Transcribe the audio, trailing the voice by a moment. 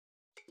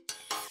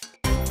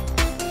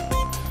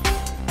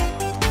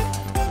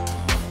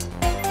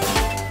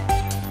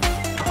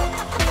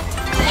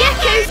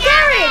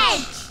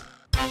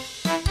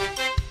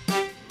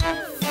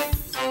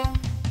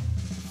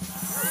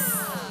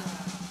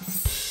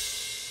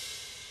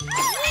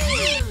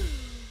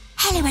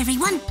Hello,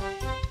 everyone.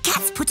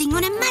 Kat's putting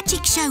on a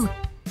magic show,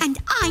 and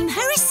I'm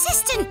her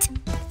assistant.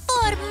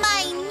 For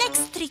my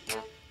next trick,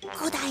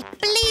 could I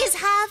please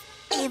have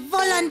a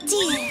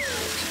volunteer?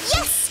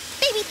 Yes,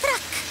 baby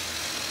truck.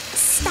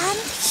 Stand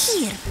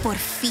here,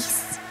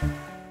 Porfis.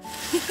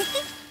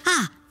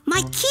 Ah,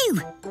 my cue.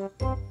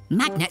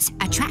 Magnets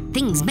attract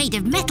things made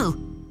of metal,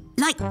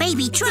 like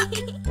baby truck.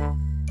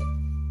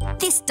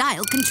 This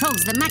dial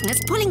controls the magnet's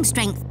pulling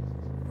strength.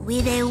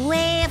 With a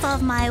wave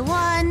of my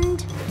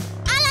wand,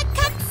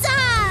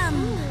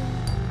 alakazam!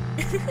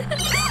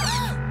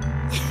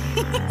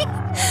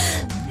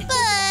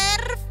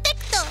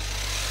 Perfecto!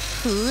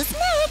 Who's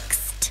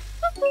next?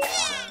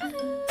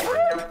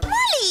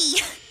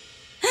 Molly!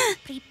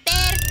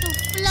 Prepare to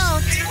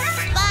float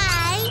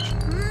by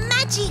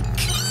magic!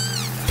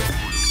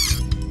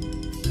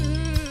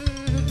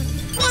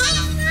 Why?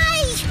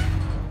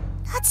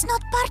 That's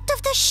not part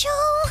of the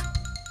show.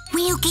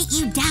 We'll get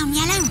you down,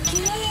 Yellow.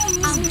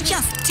 I'll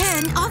just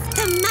turn off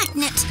the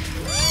magnet.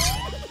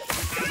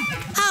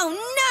 Oh,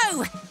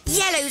 no!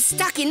 Yellow's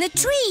stuck in the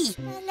tree.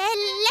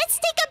 Let's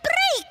take a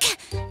break.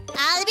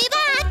 I'll be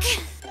back.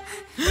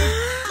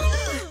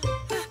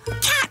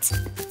 Cat,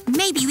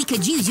 maybe we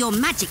could use your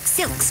magic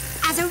silks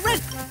as a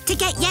rope to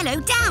get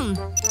Yellow down.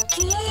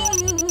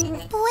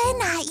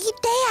 Buena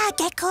idea,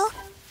 Gecko.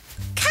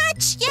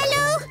 Catch,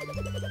 Yellow.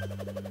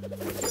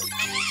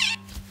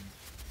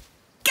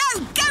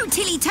 Go,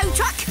 Tilly Tow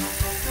Truck!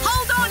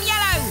 Hold on,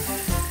 Yellow!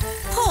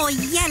 Poor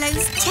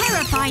Yellow's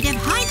terrified of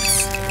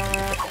heights.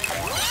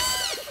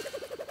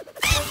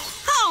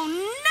 Oh,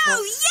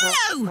 no,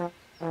 Yellow!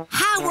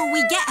 How will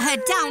we get her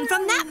down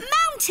from that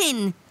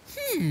mountain?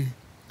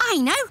 I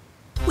know.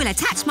 We'll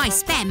attach my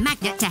spare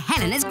magnet to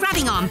Helena's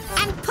grabbing arm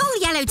and pull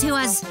Yellow to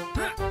us.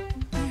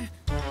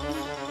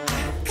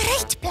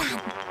 Great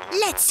plan.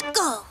 Let's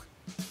go.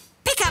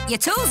 Pick up your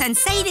tools and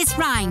say this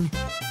rhyme.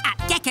 At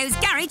Gecko's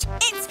Garage,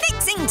 it's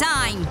fixing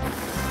time.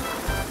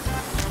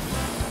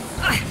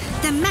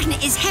 The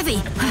magnet is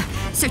heavy,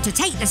 so to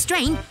take the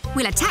strain,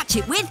 we'll attach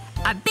it with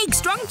a big,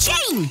 strong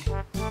chain.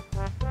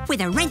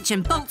 With a wrench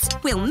and bolts,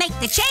 we'll make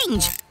the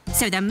change,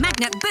 so the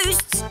magnet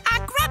boosts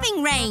our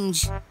grabbing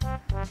range.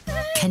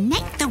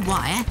 Connect the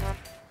wire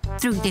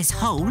through this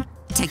hole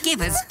to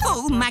give us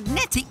full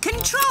magnetic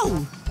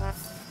control.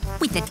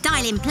 With the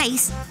dial in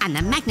place and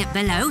the magnet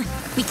below,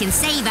 we can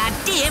save our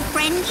dear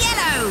friend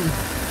Yellow.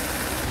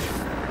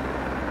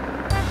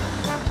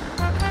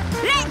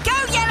 Let go,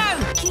 Yellow!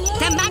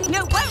 The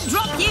magnet won't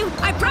drop you,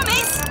 I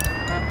promise!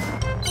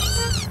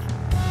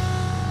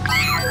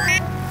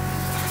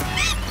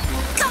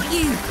 Got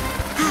you!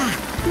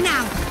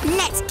 Now,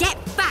 let's get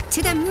back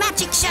to the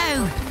magic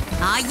show.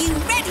 Are you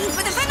ready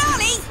for the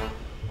finale?